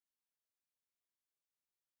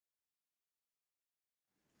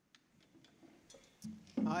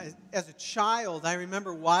As a child, I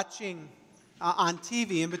remember watching on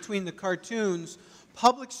TV, in between the cartoons,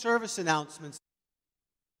 public service announcements.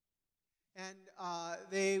 And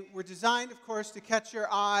they were designed, of course, to catch your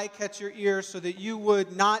eye, catch your ear, so that you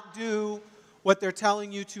would not do what they're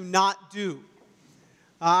telling you to not do.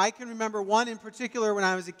 I can remember one in particular when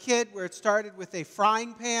I was a kid where it started with a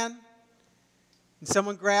frying pan, and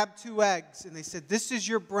someone grabbed 2 eggs, and they said, "This is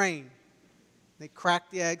your brain." They cracked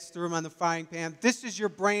the eggs, threw them on the frying pan. "This is your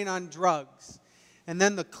brain on drugs." And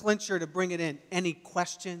then the clincher to bring it in. "Any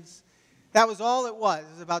questions?" That was all it was.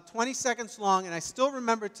 It was about 20 seconds long, and I still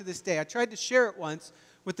remember it to this day. I tried to share it once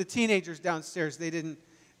with the teenagers downstairs. They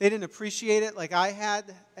didn't appreciate it like I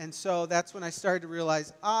had, and so that's when I started to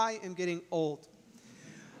realize I am getting old.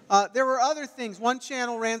 There were other things. One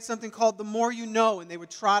channel ran something called The More You Know, and they would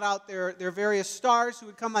trot out their various stars who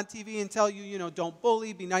would come on TV and tell you, don't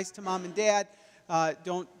bully, be nice to mom and dad,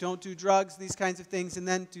 don't do drugs, these kinds of things, and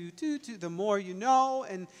then the more you know,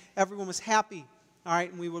 and everyone was happy, all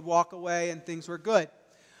right, and we would walk away and things were good.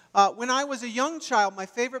 When I was a young child, my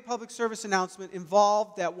favorite public service announcement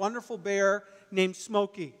involved that wonderful bear named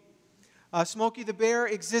Smokey. Smokey the bear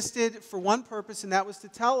existed for one purpose, and that was to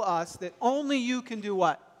tell us that only you can do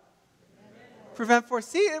what? Prevent force.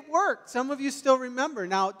 See, it worked. Some of you still remember.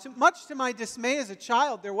 Now, much to my dismay as a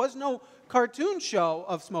child, there was no cartoon show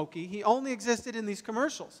of Smokey. He only existed in these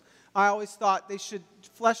commercials. I always thought they should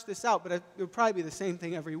flesh this out, but it would probably be the same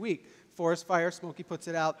thing every week. Forest fire, Smokey puts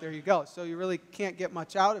it out, there you go. So you really can't get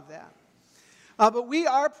much out of that. But we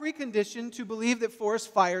are preconditioned to believe that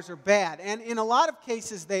forest fires are bad. And in a lot of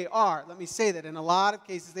cases, they are. Let me say that. In a lot of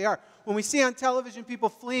cases, they are. When we see on television people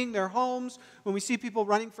fleeing their homes, when we see people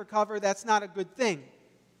running for cover, that's not a good thing.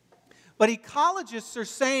 But ecologists are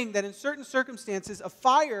saying that in certain circumstances, a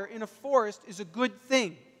fire in a forest is a good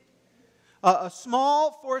thing. A small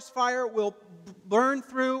forest fire will burn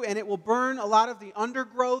through, and it will burn a lot of the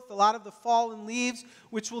undergrowth, a lot of the fallen leaves,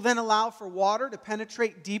 which will then allow for water to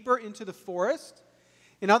penetrate deeper into the forest.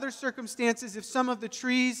 In other circumstances, if some of the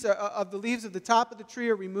trees, of the leaves of the top of the tree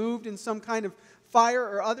are removed in some kind of fire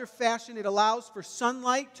or other fashion, it allows for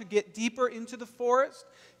sunlight to get deeper into the forest,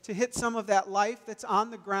 to hit some of that life that's on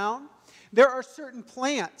the ground. There are certain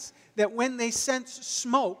plants that when they sense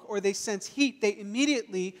smoke or they sense heat, they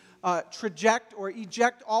immediately traject or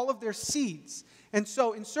eject all of their seeds. And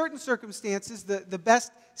so in certain circumstances, the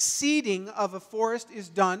best seeding of a forest is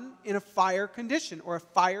done in a fire condition or a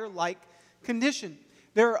fire-like condition.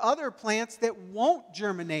 There are other plants that won't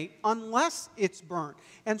germinate unless it's burnt.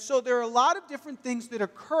 And so there are a lot of different things that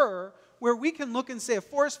occur where we can look and say a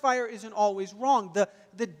forest fire isn't always wrong.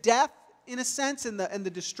 The death, in a sense, and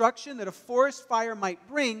the destruction that a forest fire might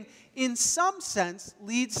bring, in some sense,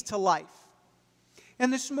 leads to life.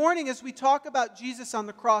 And this morning, as we talk about Jesus on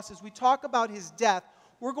the cross, as we talk about his death,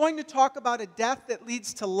 we're going to talk about a death that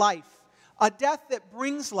leads to life, a death that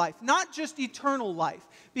brings life, not just eternal life.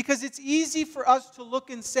 Because it's easy for us to look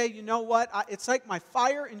and say, you know what, it's like my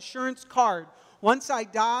fire insurance card. Once I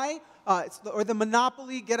die, or the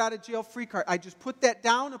Monopoly get out of jail free card, I just put that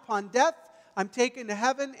down upon death, I'm taken to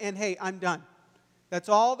heaven, and hey, I'm done. That's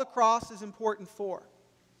all the cross is important for.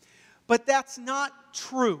 But that's not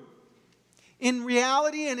true. In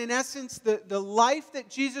reality and in essence, the life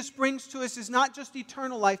that Jesus brings to us is not just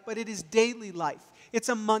eternal life, but it is daily life. It's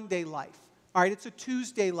a Monday life. All right, it's a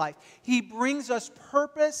Tuesday life. He brings us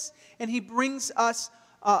purpose, and he brings us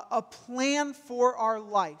a plan for our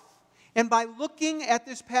life. And by looking at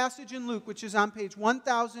this passage in Luke, which is on page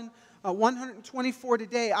 1124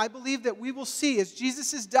 today, I believe that we will see as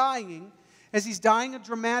Jesus is dying, as he's dying a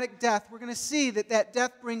dramatic death, we're going to see that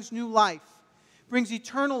death brings new life. Brings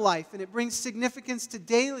eternal life, and it brings significance to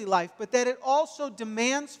daily life, but that it also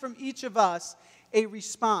demands from each of us a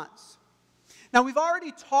response. Now, we've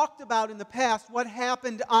already talked about in the past what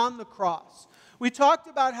happened on the cross. We talked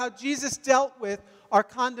about how Jesus dealt with our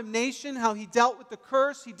condemnation, how he dealt with the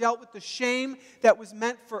curse, he dealt with the shame that was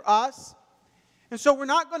meant for us. And so we're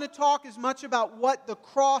not going to talk as much about what the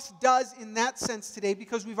cross does in that sense today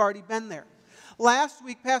because we've already been there. Last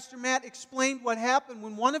week, Pastor Matt explained what happened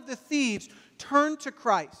when one of the thieves turned to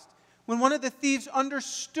Christ, when one of the thieves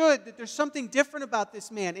understood that there's something different about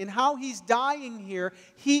this man and how he's dying here,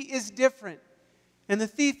 he is different. And the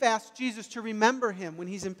thief asked Jesus to remember him when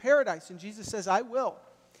he's in paradise, and Jesus says, I will,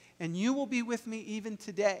 and you will be with me even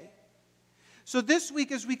today. So this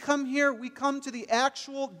week as we come here, we come to the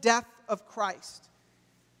actual death of Christ.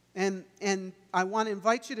 And I want to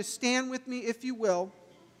invite you to stand with me, if you will,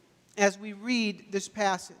 as we read this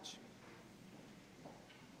passage.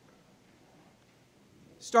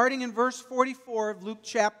 Starting in verse 44 of Luke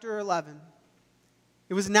chapter 11.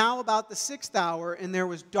 It was now about the 6th hour, and there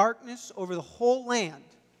was darkness over the whole land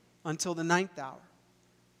until the 9th hour,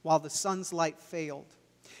 while the sun's light failed.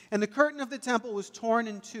 And the curtain of the temple was torn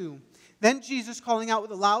in two. Then Jesus, calling out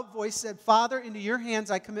with a loud voice, said, Father, into your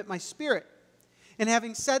hands I commit my spirit. And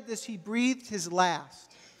having said this, he breathed his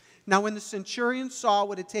last. Now when the centurion saw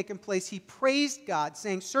what had taken place, he praised God,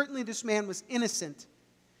 saying, Certainly this man was innocent.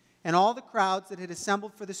 And all the crowds that had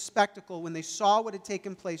assembled for the spectacle, when they saw what had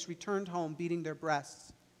taken place, returned home, beating their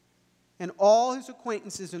breasts. And all his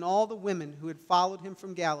acquaintances and all the women who had followed him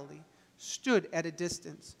from Galilee stood at a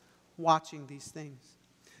distance, watching these things.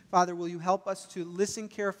 Father, will you help us to listen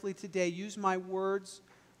carefully today? Use my words.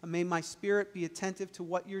 May my spirit be attentive to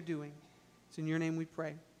what you're doing. It's in your name we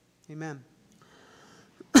pray. Amen.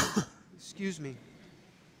 Excuse me.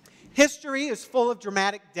 History is full of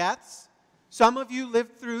dramatic deaths. Some of you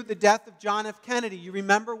lived through the death of John F. Kennedy. You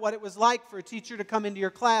remember what it was like for a teacher to come into your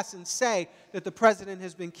class and say that the president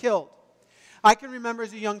has been killed. I can remember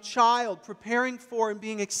as a young child preparing for and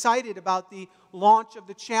being excited about the launch of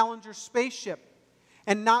the Challenger spaceship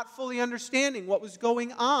and not fully understanding what was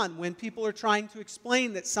going on when people are trying to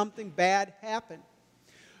explain that something bad happened.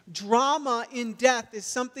 Drama in death is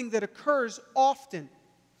something that occurs often,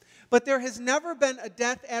 but there has never been a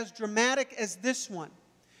death as dramatic as this one.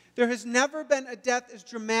 There has never been a death as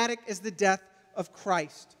dramatic as the death of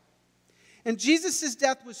Christ. And Jesus'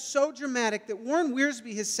 death was so dramatic that Warren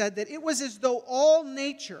Wiersbe has said that it was as though all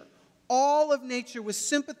of nature was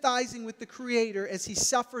sympathizing with the Creator as he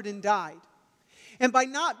suffered and died. And by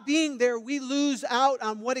not being there, we lose out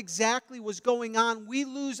on what exactly was going on. We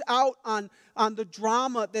lose out on the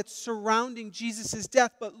drama that's surrounding Jesus'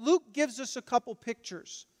 death. But Luke gives us a couple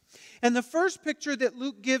pictures. And the first picture that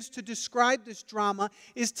Luke gives to describe this drama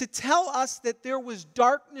is to tell us that there was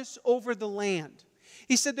darkness over the land.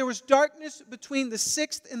 He said there was darkness between the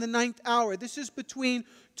 6th and the 9th hour. This is between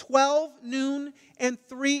 12 noon and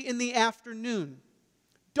 3 in the afternoon.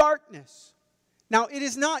 Darkness. Now, it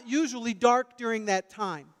is not usually dark during that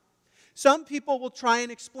time. Some people will try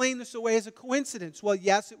and explain this away as a coincidence. Well,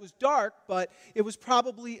 yes, it was dark, but it was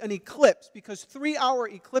probably an eclipse because 3-hour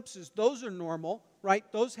eclipses, those are normal, right?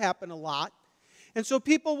 Those happen a lot. And so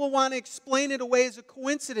people will want to explain it away as a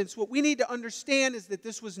coincidence. What we need to understand is that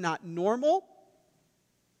this was not normal.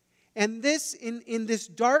 And this, in this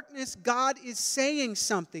darkness, God is saying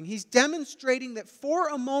something. He's demonstrating that for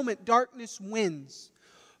a moment, darkness wins.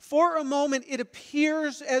 For a moment, it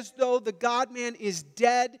appears as though the God-man is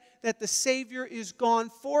dead, that the Savior is gone.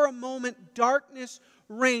 For a moment, darkness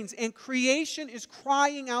reigns, and creation is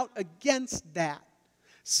crying out against that.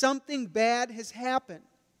 Something bad has happened.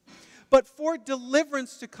 But for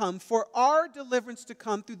deliverance to come, for our deliverance to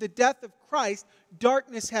come through the death of Christ,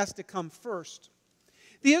 darkness has to come first.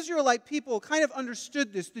 The Israelite people kind of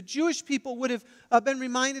understood this. The Jewish people would have been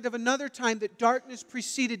reminded of another time that darkness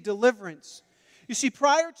preceded deliverance. You see,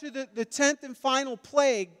 prior to the 10th and final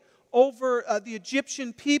plague over the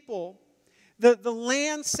Egyptian people, the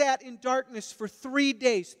land sat in darkness for 3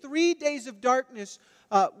 days. 3 days of darkness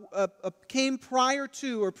came prior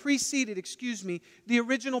to, or preceded, the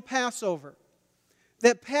original Passover.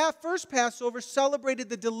 That first Passover celebrated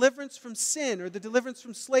the deliverance from sin, or the deliverance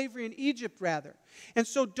from slavery in Egypt, rather. And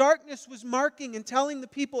so darkness was marking and telling the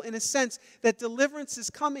people, in a sense, that deliverance is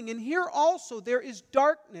coming. And here also there is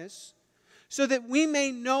darkness, so that we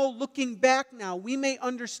may know, looking back now, we may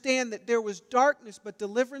understand that there was darkness, but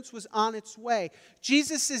deliverance was on its way.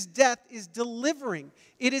 Jesus' death is delivering.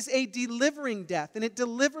 It is a delivering death, and it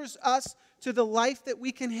delivers us to the life that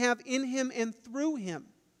we can have in Him and through Him.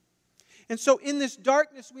 And so in this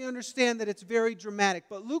darkness, we understand that it's very dramatic.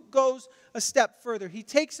 But Luke goes a step further. He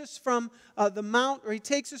takes us from the mount, or he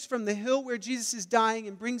takes us from the hill where Jesus is dying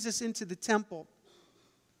and brings us into the temple.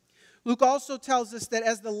 Luke also tells us that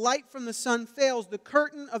as the light from the sun fails, the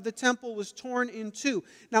curtain of the temple was torn in two.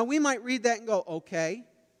 Now, we might read that and go, okay,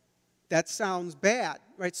 that sounds bad,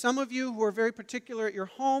 right? Some of you who are very particular at your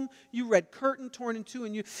home, you read curtain torn in two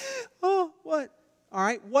and you, oh, what? All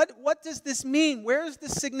right, what does this mean? Where is the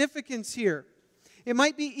significance here? It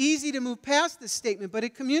might be easy to move past this statement, but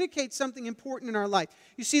it communicates something important in our life.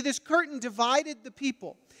 You see, this curtain divided the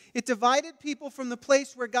people. It divided people from the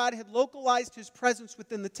place where God had localized His presence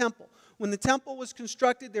within the temple. When the temple was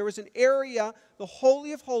constructed, there was an area, the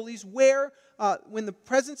Holy of Holies, where when the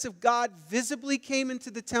presence of God visibly came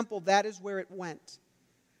into the temple, that is where it went.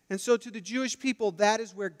 And so to the Jewish people, that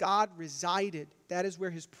is where God resided. That is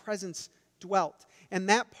where His presence dwelt. And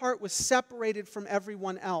that part was separated from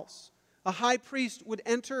everyone else. A high priest would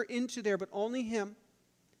enter into there, but only him,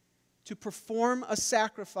 to perform a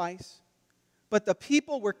sacrifice, but the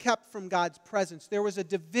people were kept from God's presence. There was a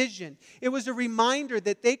division. It was a reminder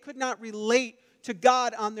that they could not relate to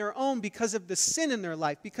God on their own because of the sin in their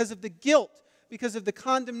life, because of the guilt, because of the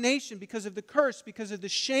condemnation, because of the curse, because of the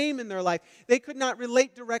shame in their life. They could not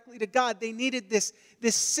relate directly to God. They needed this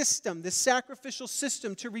system, this sacrificial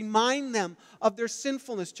system to remind them of their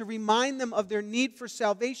sinfulness, to remind them of their need for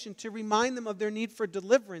salvation, to remind them of their need for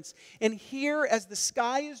deliverance. And here, as the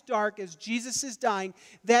sky is dark, as Jesus is dying,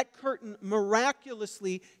 that curtain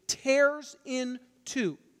miraculously tears in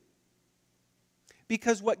two.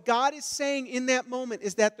 Because what God is saying in that moment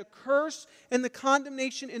is that the curse and the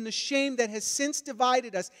condemnation and the shame that has since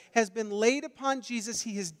divided us has been laid upon Jesus.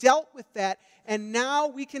 He has dealt with that, and now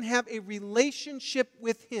we can have a relationship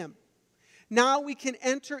with Him. Now we can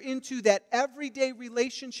enter into that everyday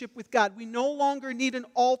relationship with God. We no longer need an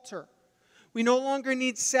altar. We no longer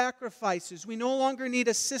need sacrifices. We no longer need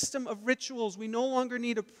a system of rituals. We no longer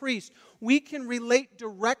need a priest. We can relate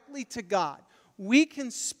directly to God. We can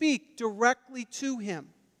speak directly to Him.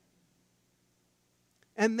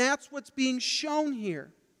 And that's what's being shown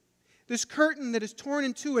here. This curtain that is torn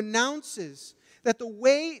in two announces that the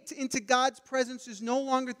way into God's presence is no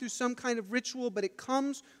longer through some kind of ritual, but it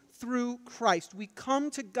comes through Christ. We come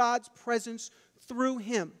to God's presence through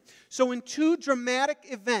Him. So in two dramatic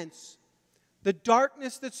events, the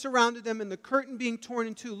darkness that surrounded them and the curtain being torn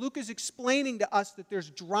in two, Luke is explaining to us that there's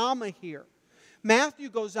drama here. Matthew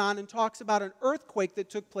goes on and talks about an earthquake that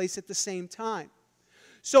took place at the same time.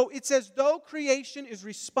 So it's as though creation is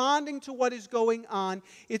responding to what is going on.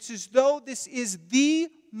 It's as though this is the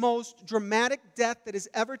most dramatic death that has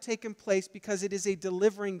ever taken place because it is a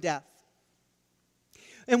delivering death.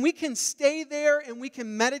 And we can stay there and we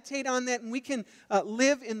can meditate on that and we can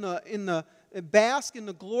live bask in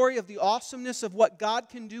the glory of the awesomeness of what God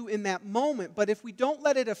can do in that moment. But if we don't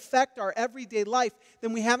let it affect our everyday life,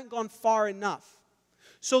 then we haven't gone far enough.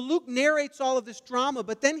 So Luke narrates all of this drama,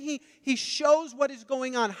 but then he shows what is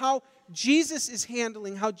going on, how Jesus is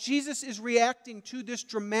handling, how Jesus is reacting to this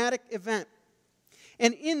dramatic event.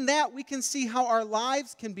 And in that, we can see how our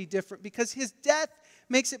lives can be different because His death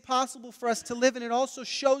makes it possible for us to live, and it also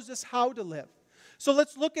shows us how to live. So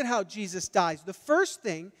let's look at how Jesus dies. The first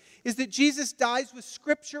thing is that Jesus dies with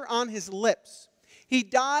Scripture on His lips. He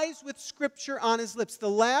dies with Scripture on His lips. The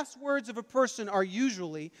last words of a person are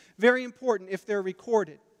usually very important if they're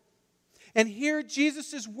recorded. And here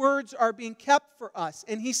Jesus' words are being kept for us.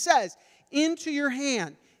 And He says, into your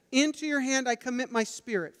hand I commit my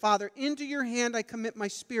spirit. Father, into your hand I commit my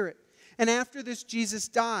spirit. And after this, Jesus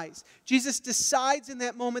dies. Jesus decides in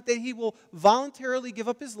that moment that He will voluntarily give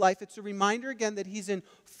up His life. It's a reminder again that He's in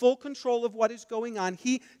full control of what is going on.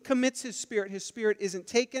 He commits His spirit. His spirit isn't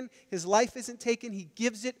taken. His life isn't taken. He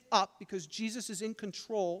gives it up because Jesus is in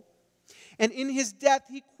control. And in His death,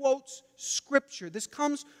 He quotes Scripture. This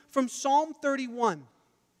comes from Psalm 31.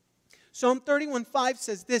 Psalm 31:5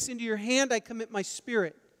 says this, into your hand I commit my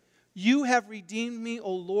spirit. You have redeemed me,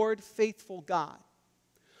 O Lord, faithful God.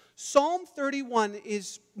 Psalm 31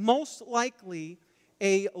 is most likely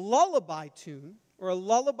a lullaby tune or a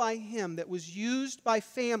lullaby hymn that was used by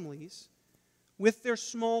families with their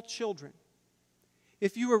small children.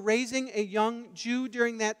 If you were raising a young Jew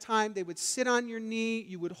during that time, they would sit on your knee,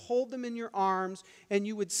 you would hold them in your arms, and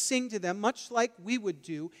you would sing to them, much like we would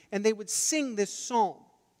do, and they would sing this psalm.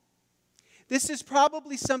 This is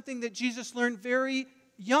probably something that Jesus learned very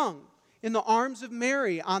young, in the arms of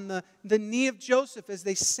Mary, on the knee of Joseph, as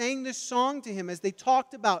they sang this song to Him, as they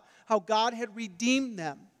talked about how God had redeemed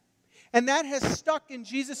them. And that has stuck in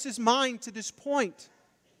Jesus' mind to this point.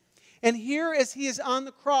 And here, as He is on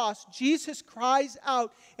the cross, Jesus cries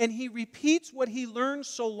out and He repeats what He learned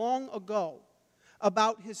so long ago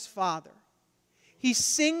about His Father. He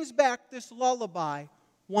sings back this lullaby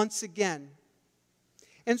once again.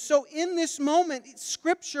 And so in this moment,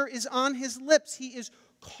 Scripture is on His lips. He is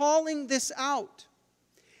calling this out.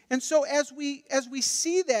 And so as we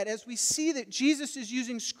see that Jesus is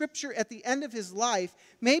using Scripture at the end of His life,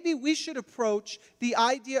 maybe we should approach the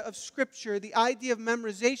idea of Scripture, the idea of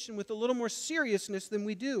memorization, with a little more seriousness than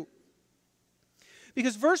we do.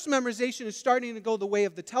 Because verse memorization is starting to go the way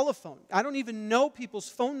of the telephone. I don't even know people's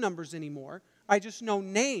phone numbers anymore. I just know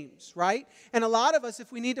names, right? And a lot of us,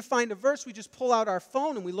 if we need to find a verse, we just pull out our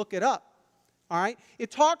phone and we look it up. All right?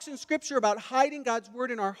 It talks in Scripture about hiding God's Word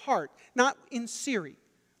in our heart, not in Siri.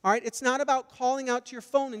 All right? It's not about calling out to your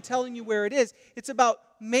phone and telling you where it is. It's about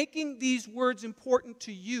making these words important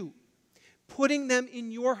to you, putting them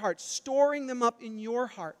in your heart, storing them up in your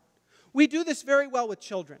heart. We do this very well with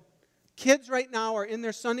children. Kids right now are in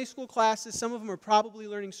their Sunday school classes. Some of them are probably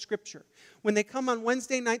learning Scripture. When they come on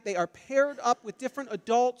Wednesday night, they are paired up with different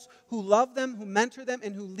adults who love them, who mentor them,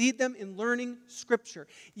 and who lead them in learning Scripture.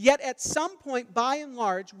 Yet at some point, by and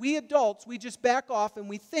large, we adults, we just back off and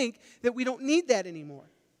we think that we don't need that anymore.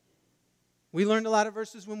 We learned a lot of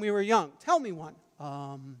verses when we were young. Tell me one.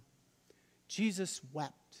 Jesus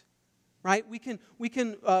wept. Right? We can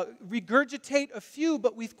regurgitate a few,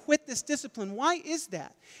 but we've quit this discipline. Why is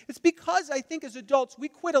that? It's because I think as adults, we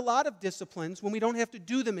quit a lot of disciplines when we don't have to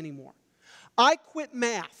do them anymore. I quit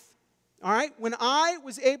math. All right? When I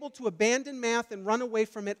was able to abandon math and run away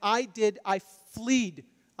from it, I fled.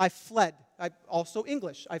 Also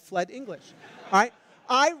English. I fled English. All right?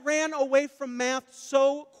 I ran away from math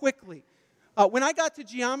so quickly. When I got to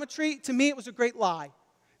geometry, to me it was a great lie.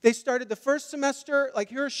 They started the first semester, like,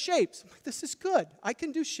 here are shapes. I'm like, this is good. I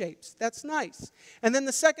can do shapes. That's nice. And then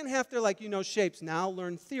the second half, they're like, you know shapes. Now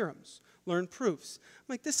learn theorems, learn proofs. I'm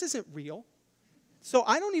like, this isn't real. So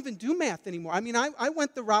I don't even do math anymore. I mean, I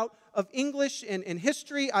went the route of English and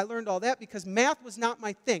history. I learned all that because math was not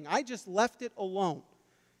my thing. I just left it alone,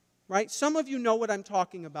 right? Some of you know what I'm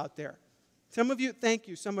talking about there. Some of you, thank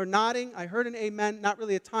you. Some are nodding. I heard an amen. Not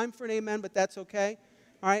really a time for an amen, but that's okay.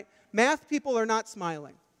 All right? Math people are not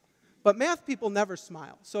smiling. But math people never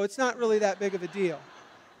smile, so it's not really that big of a deal.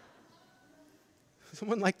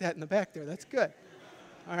 Someone like that in the back there, that's good.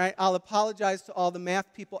 All right, I'll apologize to all the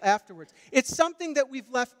math people afterwards. It's something that we've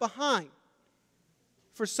left behind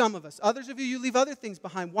for some of us. Others of you, you leave other things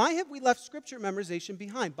behind. Why have we left Scripture memorization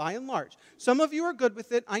behind, by and large? Some of you are good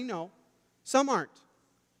with it, I know. Some aren't.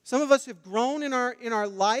 Some of us have grown in our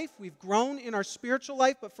life, we've grown in our spiritual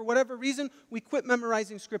life, but for whatever reason, we quit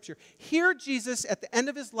memorizing Scripture. Here, Jesus, at the end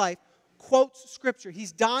of his life, quotes Scripture.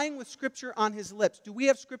 He's dying with Scripture on his lips. Do we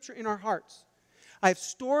have Scripture in our hearts? I have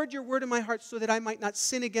stored your word in my heart so that I might not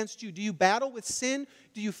sin against you. Do you battle with sin?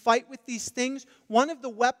 Do you fight with these things? One of the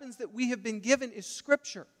weapons that we have been given is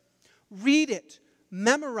Scripture. Read it.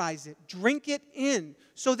 Memorize it. Drink it in.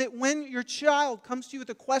 So that when your child comes to you with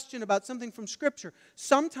a question about something from Scripture,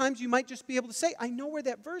 sometimes you might just be able to say, I know where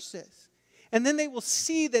that verse is. And then they will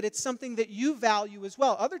see that it's something that you value as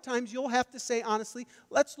well. Other times you'll have to say, honestly,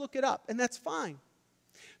 let's look it up. And that's fine.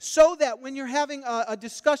 So that when you're having a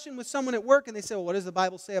discussion with someone at work and they say, well, what does the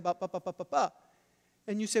Bible say about ba, ba, ba, ba, ba?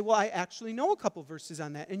 And you say, well, I actually know a couple verses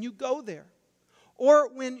on that. And you go there.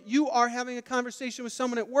 Or when you are having a conversation with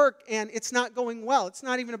someone at work and it's not going well. It's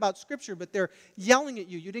not even about Scripture, but they're yelling at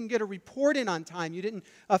you. You didn't get a report in on time. You didn't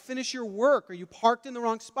finish your work, or you parked in the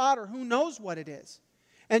wrong spot, or who knows what it is.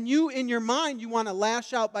 And you, in your mind, you want to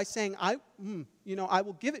lash out by saying, I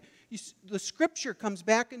will give it. The Scripture comes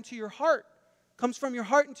back into your heart, comes from your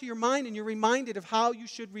heart into your mind, and you're reminded of how you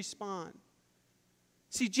should respond.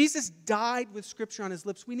 See, Jesus died with Scripture on his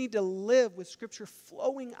lips. We need to live with Scripture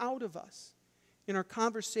flowing out of us in our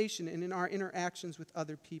conversation and in our interactions with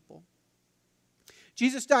other people.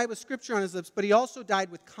 Jesus died with Scripture on his lips, but he also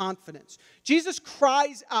died with confidence. Jesus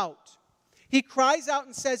cries out. He cries out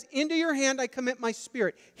and says, into your hand I commit my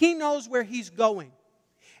spirit. He knows where he's going.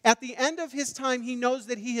 At the end of his time, he knows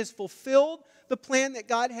that he has fulfilled the plan that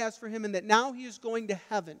God has for him and that now he is going to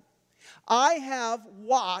heaven. I have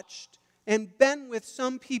watched and been with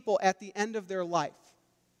some people at the end of their life.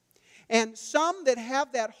 And some that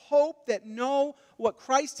have that hope, that know what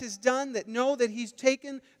Christ has done, that know that he's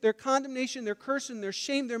taken their condemnation, their curse, and their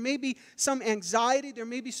shame. There may be some anxiety, there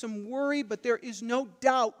may be some worry, but there is no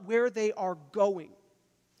doubt where they are going.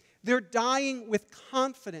 They're dying with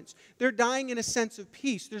confidence. They're dying in a sense of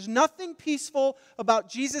peace. There's nothing peaceful about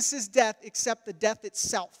Jesus' death except the death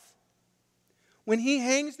itself. When he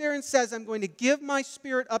hangs there and says, I'm going to give my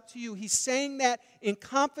spirit up to you, he's saying that in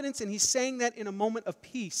confidence, and he's saying that in a moment of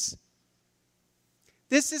peace.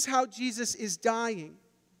 This is how Jesus is dying.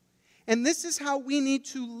 And this is how we need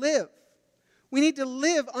to live. We need to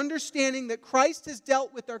live understanding that Christ has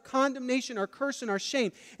dealt with our condemnation, our curse, and our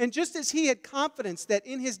shame. And just as he had confidence that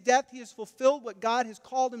in his death he has fulfilled what God has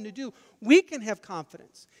called him to do, we can have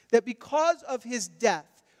confidence that because of his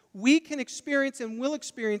death, we can experience and will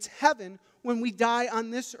experience heaven when we die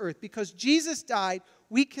on this earth. Because Jesus died,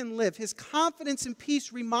 we can live. His confidence and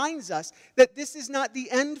peace reminds us that this is not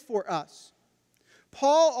the end for us.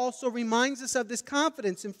 Paul also reminds us of this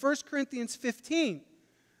confidence in 1 Corinthians 15,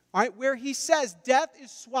 all right, where he says, death is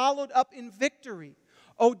swallowed up in victory.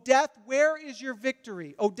 O death, where is your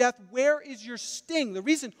victory? O death, where is your sting? The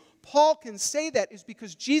reason Paul can say that is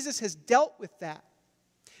because Jesus has dealt with that.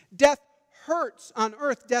 Death hurts on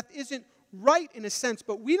earth. Death isn't right in a sense,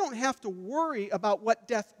 but we don't have to worry about what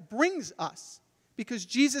death brings us because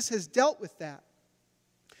Jesus has dealt with that.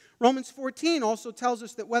 Romans 14 also tells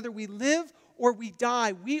us that whether we live or we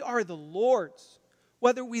die, we are the Lord's.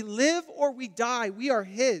 Whether we live or we die, we are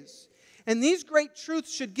His. And these great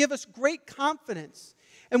truths should give us great confidence.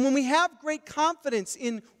 And when we have great confidence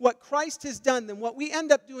in what Christ has done, then what we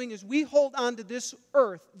end up doing is we hold on to this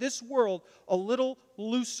earth, this world, a little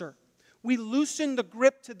looser. We loosen the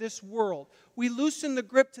grip to this world. We loosen the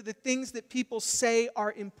grip to the things that people say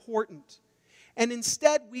are important. And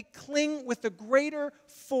instead, we cling with a greater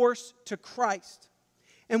force to Christ.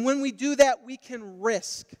 And when we do that, we can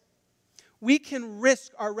risk. We can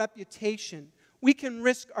risk our reputation. We can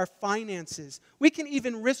risk our finances. We can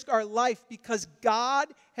even risk our life because God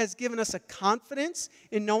has given us a confidence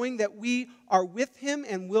in knowing that we are with Him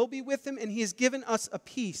and will be with Him, and He has given us a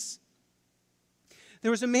peace. There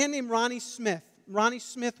was a man named Ronnie Smith. Ronnie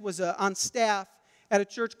Smith was on staff at a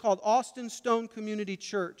church called Austin Stone Community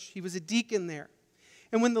Church. He was a deacon there.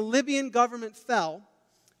 And when the Libyan government fell,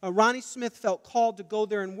 Ronnie Smith felt called to go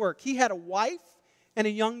there and work. He had a wife and a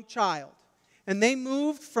young child. And they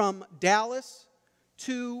moved from Dallas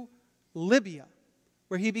to Libya,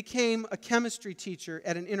 where he became a chemistry teacher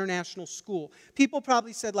at an international school. People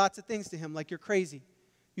probably said lots of things to him, like, you're crazy.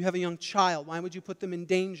 You have a young child. Why would you put them in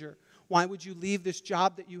danger? Why would you leave this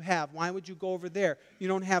job that you have? Why would you go over there? You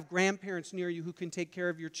don't have grandparents near you who can take care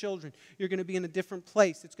of your children. You're going to be in a different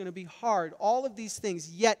place. It's going to be hard. All of these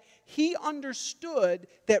things. Yet he understood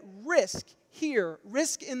that risk here,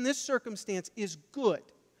 risk in this circumstance is good.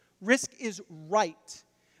 Risk is right.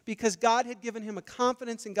 Because God had given him a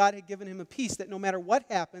confidence and God had given him a peace that no matter what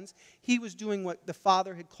happens, he was doing what the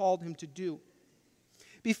Father had called him to do.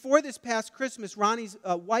 Before this past Christmas, Ronnie's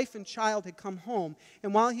wife and child had come home,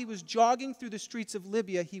 and while he was jogging through the streets of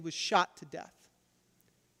Libya, he was shot to death.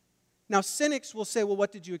 Now, cynics will say, well,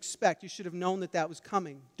 what did you expect? You should have known that that was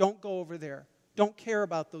coming. Don't go over there. Don't care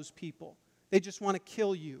about those people. They just want to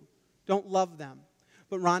kill you. Don't love them.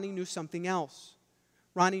 But Ronnie knew something else.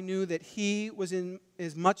 Ronnie knew that he was in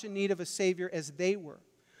as much in need of a Savior as they were.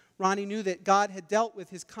 Ronnie knew that God had dealt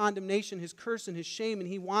with his condemnation, his curse, and his shame, and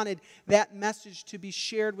he wanted that message to be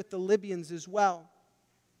shared with the Libyans as well.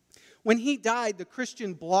 When he died, the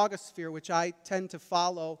Christian blogosphere, which I tend to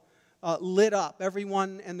follow, lit up.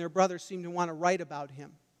 Everyone and their brother seemed to want to write about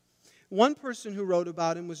him. One person who wrote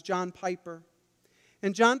about him was John Piper.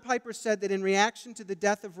 And John Piper said that in reaction to the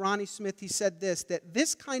death of Ronnie Smith, he said this, that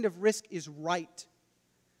this kind of risk is right.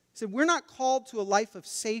 He said, we're not called to a life of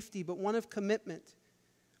safety, but one of commitment.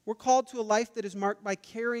 We're called to a life that is marked by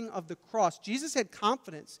carrying of the cross. Jesus had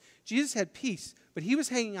confidence. Jesus had peace, but he was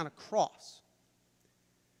hanging on a cross.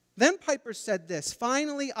 Then Piper said this,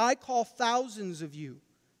 finally, I call thousands of you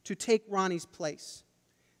to take Ronnie's place.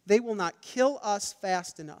 They will not kill us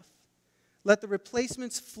fast enough. Let the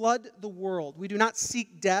replacements flood the world. We do not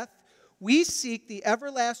seek death. We seek the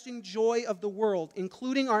everlasting joy of the world,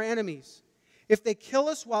 including our enemies. If they kill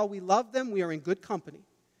us while we love them, we are in good company.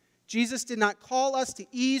 Jesus did not call us to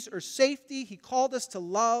ease or safety. He called us to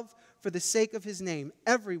love for the sake of His name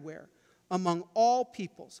everywhere, among all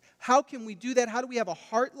peoples. How can we do that? How do we have a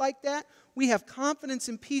heart like that? We have confidence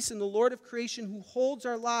and peace in the Lord of creation who holds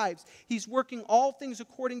our lives. He's working all things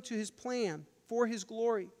according to His plan for His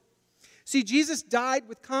glory. See, Jesus died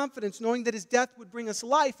with confidence, knowing that His death would bring us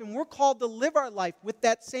life, and we're called to live our life with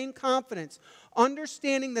that same confidence,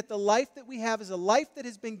 understanding that the life that we have is a life that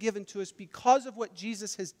has been given to us because of what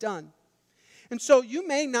Jesus has done. And so you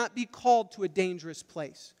may not be called to a dangerous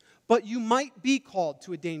place, but you might be called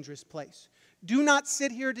to a dangerous place. Do not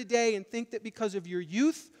sit here today and think that because of your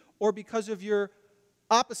youth or because of your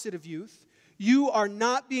opposite of youth, you are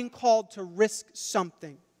not being called to risk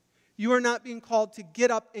something. You are not being called to get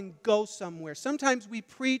up and go somewhere. Sometimes we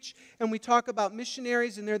preach and we talk about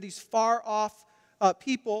missionaries and they're these far off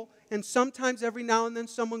people. And sometimes every now and then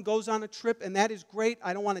someone goes on a trip and that is great.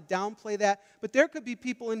 I don't want to downplay that. But there could be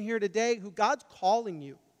people in here today who God's calling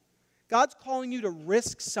you. God's calling you to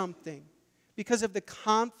risk something because of the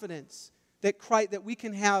confidence that we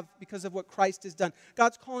can have because of what Christ has done.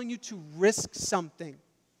 God's calling you to risk something.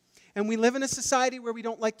 And we live in a society where we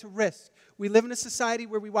don't like to risk. We live in a society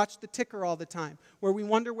where we watch the ticker all the time, where we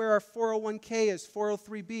wonder where our 401k is,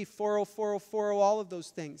 403b, 404, all of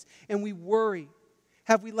those things. And we worry.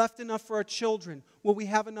 Have we left enough for our children? Will we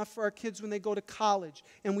have enough for our kids when they go to college?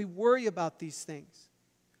 And we worry about these things.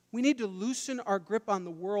 We need to loosen our grip on the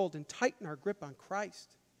world and tighten our grip on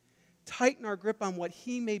Christ. Tighten our grip on what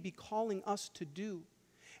He may be calling us to do.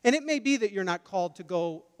 And it may be that you're not called to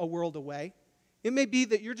go a world away. It may be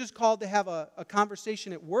that you're just called to have a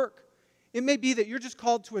conversation at work. It may be that you're just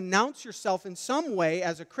called to announce yourself in some way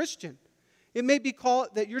as a Christian. It may be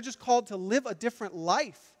that you're just called to live a different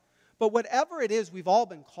life. But whatever it is, we've all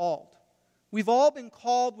been called. We've all been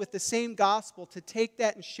called with the same gospel to take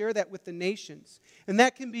that and share that with the nations. And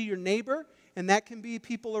that can be your neighbor, and that can be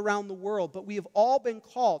people around the world. But we have all been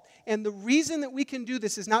called. And the reason that we can do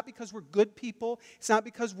this is not because we're good people. It's not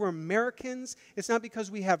because we're Americans. It's not because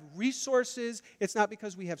we have resources. It's not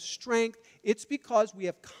because we have strength. It's because we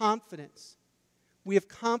have confidence. We have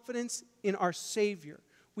confidence in our Savior.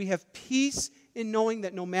 We have peace in knowing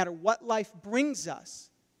that no matter what life brings us,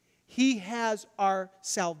 He has our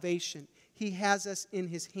salvation. He has us in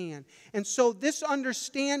His hand. And so this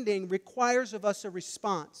understanding requires of us a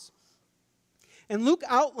response. And Luke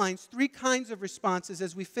outlines three kinds of responses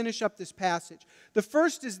as we finish up this passage. The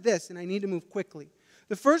first is this, and I need to move quickly.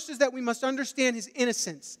 The first is that we must understand His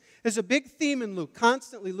innocence. There's a big theme in Luke.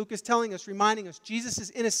 Constantly, Luke is telling us, reminding us, Jesus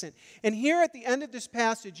is innocent. And here at the end of this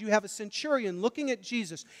passage, you have a centurion looking at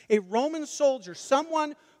Jesus, a Roman soldier,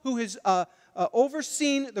 someone who has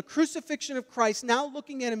overseen the crucifixion of Christ, now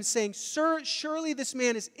looking at him and saying, "Sir, surely this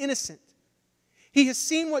man is innocent." He has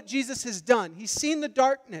seen what Jesus has done. He's seen the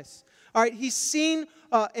darkness. All right, he's seen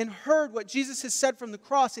and heard what Jesus has said from the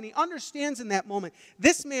cross, and he understands in that moment,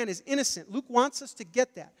 this man is innocent. Luke wants us to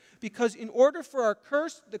get that, because in order for our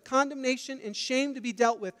curse, the condemnation, and shame to be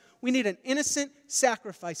dealt with, we need an innocent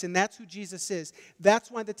sacrifice, and that's who Jesus is.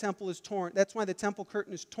 That's why the temple is torn. That's why the temple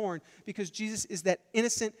curtain is torn, because Jesus is that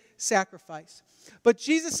innocent sacrifice. But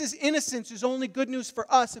Jesus' innocence is only good news for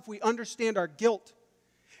us if we understand our guilt.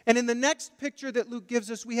 And in the next picture that Luke gives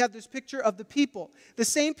us, we have this picture of the people. The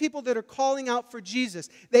same people that are calling out for Jesus.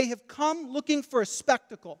 They have come looking for a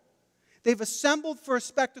spectacle. They've assembled for a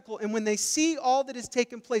spectacle. And when they see all that has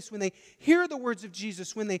taken place, when they hear the words of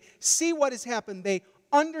Jesus, when they see what has happened, they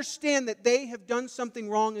understand that they have done something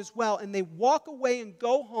wrong as well. And they walk away and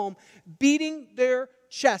go home beating their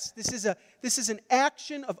chest. This is an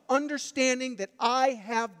action of understanding that I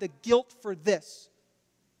have the guilt for this.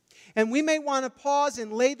 And we may want to pause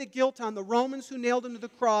and lay the guilt on the Romans who nailed him to the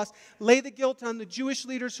cross, lay the guilt on the Jewish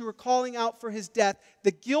leaders who were calling out for his death.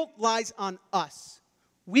 The guilt lies on us.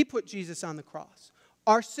 We put Jesus on the cross.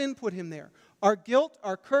 Our sin put him there. Our guilt,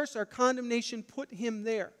 our curse, our condemnation put him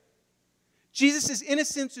there. Jesus'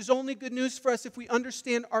 innocence is only good news for us if we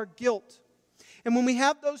understand our guilt. And when we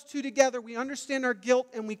have those two together, we understand our guilt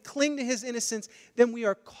and we cling to his innocence, then we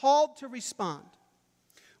are called to respond.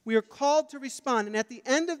 We are called to respond. And at the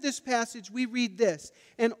end of this passage, we read this.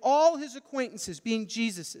 And all his acquaintances, being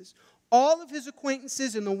Jesus's, all of his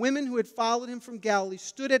acquaintances and the women who had followed him from Galilee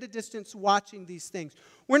stood at a distance watching these things.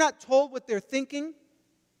 We're not told what they're thinking.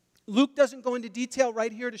 Luke doesn't go into detail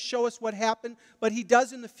right here to show us what happened, but he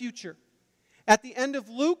does in the future. At the end of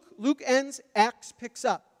Luke ends, Acts picks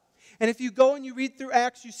up. And if you go and you read through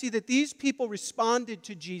Acts, you see that these people responded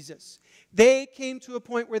to Jesus. They came to a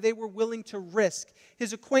point where they were willing to risk.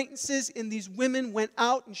 His acquaintances and these women went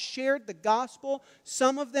out and shared the gospel,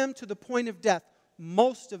 some of them to the point of death,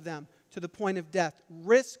 most of them to the point of death.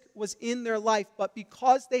 Risk was in their life, but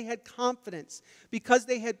because they had confidence, because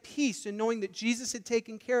they had peace in knowing that Jesus had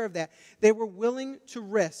taken care of that, they were willing to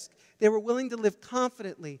risk. They were willing to live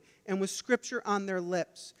confidently and with Scripture on their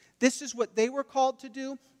lips. This is what they were called to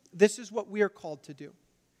do. This is what we are called to do.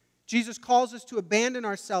 Jesus calls us to abandon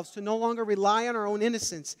ourselves, to no longer rely on our own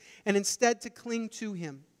innocence, and instead to cling to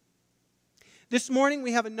him. This morning,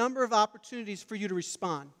 we have a number of opportunities for you to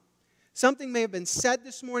respond. Something may have been said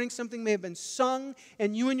this morning, something may have been sung,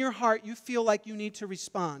 and you in your heart, you feel like you need to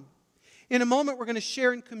respond. In a moment, we're going to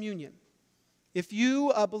share in communion. If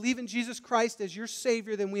you believe in Jesus Christ as your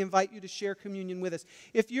Savior, then we invite you to share communion with us.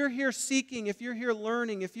 If you're here seeking, if you're here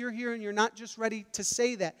learning, if you're here and you're not just ready to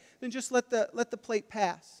say that, then just let the plate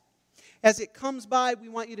pass. As it comes by, we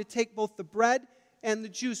want you to take both the bread and the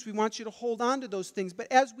juice. We want you to hold on to those things. But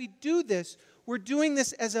as we do this, we're doing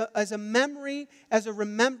this as a memory, as a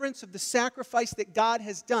remembrance of the sacrifice that God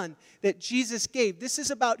has done, that Jesus gave. This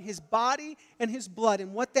is about his body and his blood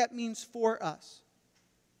and what that means for us.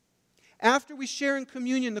 After we share in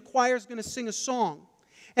communion, the choir is going to sing a song.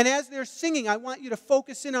 And as they're singing, I want you to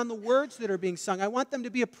focus in on the words that are being sung. I want them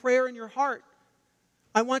to be a prayer in your heart.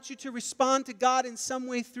 I want you to respond to God in some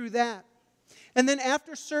way through that. And then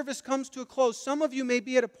after service comes to a close, some of you may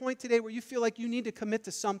be at a point today where you feel like you need to commit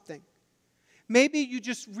to something. Maybe you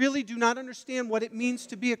just really do not understand what it means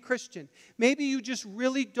to be a Christian. Maybe you just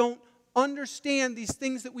really don't understand these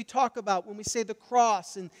things that we talk about when we say the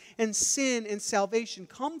cross and sin and salvation.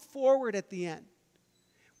 Come forward at the end.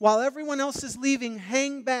 While everyone else is leaving,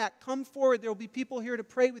 hang back. Come forward. There will be people here to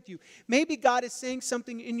pray with you. Maybe God is saying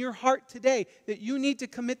something in your heart today that you need to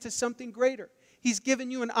commit to something greater. He's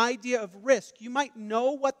given you an idea of risk. You might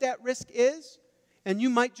know what that risk is. And you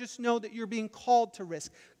might just know that you're being called to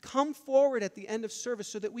risk. Come forward at the end of service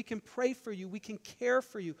so that we can pray for you, we can care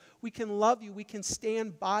for you, we can love you, we can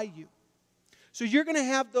stand by you. So you're going to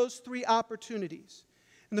have those three opportunities.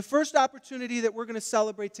 And the first opportunity that we're going to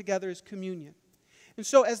celebrate together is communion. And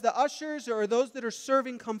so as the ushers or those that are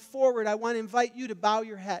serving come forward, I want to invite you to bow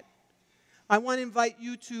your head. I want to invite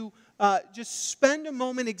you to just spend a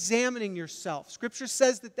moment examining yourself. Scripture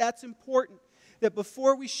says that that's important, that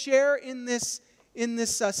before we share in this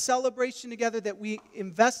celebration together, that we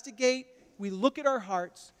investigate, we look at our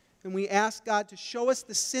hearts, and we ask God to show us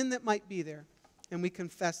the sin that might be there, and we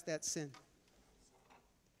confess that sin.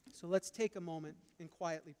 So let's take a moment and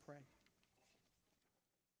quietly pray.